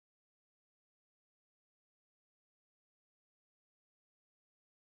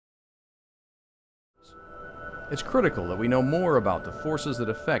It's critical that we know more about the forces that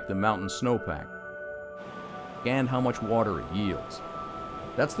affect the mountain snowpack and how much water it yields.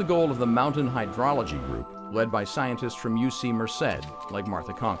 That's the goal of the Mountain Hydrology Group, led by scientists from UC Merced, like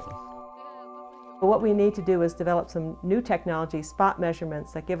Martha Conklin. What we need to do is develop some new technology, spot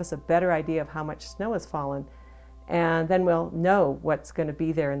measurements, that give us a better idea of how much snow has fallen, and then we'll know what's going to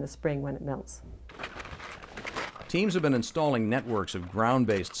be there in the spring when it melts. Teams have been installing networks of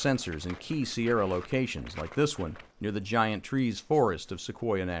ground-based sensors in key Sierra locations, like this one near the giant trees forest of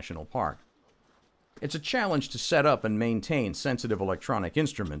Sequoia National Park. It's a challenge to set up and maintain sensitive electronic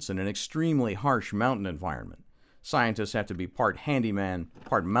instruments in an extremely harsh mountain environment. Scientists have to be part handyman,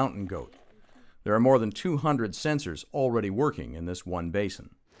 part mountain goat. There are more than 200 sensors already working in this one basin.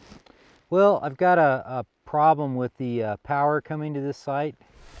 Well, I've got a problem with the power coming to this site.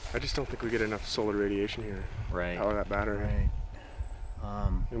 I just don't think we get enough solar radiation here. Right. Power that battery.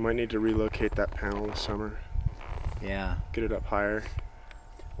 Right. We might need to relocate that panel this summer. Yeah. Get it up higher.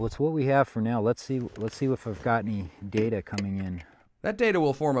 Well, it's what we have for now. Let's see if I've got any data coming in. That data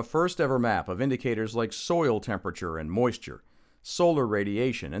will form a first-ever map of indicators like soil temperature and moisture, solar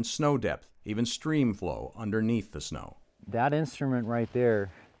radiation and snow depth, even stream flow underneath the snow. That instrument right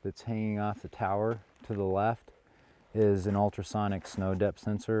there that's hanging off the tower to the left is an ultrasonic snow depth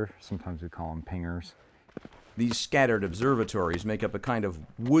sensor. Sometimes we call them pingers. These scattered observatories make up a kind of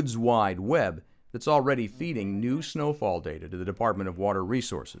woods-wide web that's already feeding new snowfall data to the Department of Water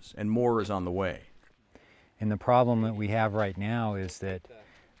Resources, and more is on the way. And the problem that we have right now is that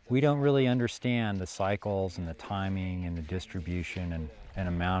we don't really understand the cycles and the timing and the distribution and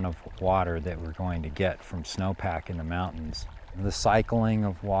amount of water that we're going to get from snowpack in the mountains. The cycling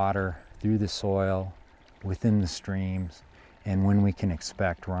of water through the soil, within the streams, and when we can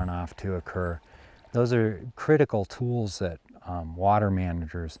expect runoff to occur. Those are critical tools that water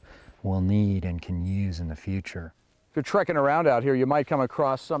managers will need and can use in the future. If you're trekking around out here, you might come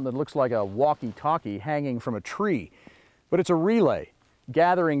across something that looks like a walkie-talkie hanging from a tree. But it's a relay,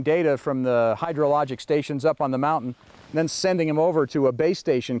 gathering data from the hydrologic stations up on the mountain, and then sending them over to a base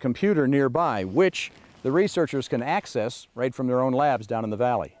station computer nearby, which the researchers can access right from their own labs down in the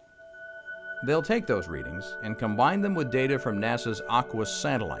valley. They'll take those readings and combine them with data from NASA's Aqua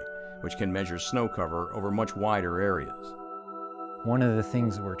satellite, which can measure snow cover over much wider areas. One of the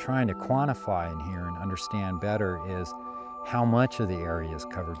things that we're trying to quantify in here and understand better is how much of the area is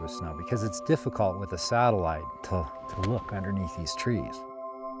covered with snow, because it's difficult with a satellite to look underneath these trees.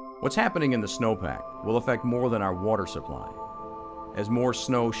 What's happening in the snowpack will affect more than our water supply. As more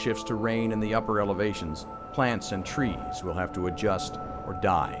snow shifts to rain in the upper elevations, plants and trees will have to adjust or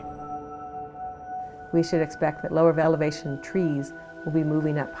die. We should expect that lower elevation trees will be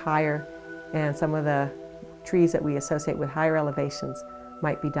moving up higher, and some of the trees that we associate with higher elevations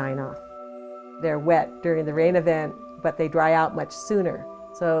might be dying off. They're wet during the rain event, but they dry out much sooner.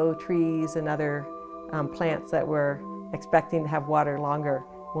 So trees and other plants that we're expecting to have water longer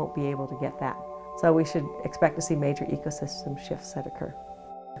won't be able to get that. So we should expect to see major ecosystem shifts that occur.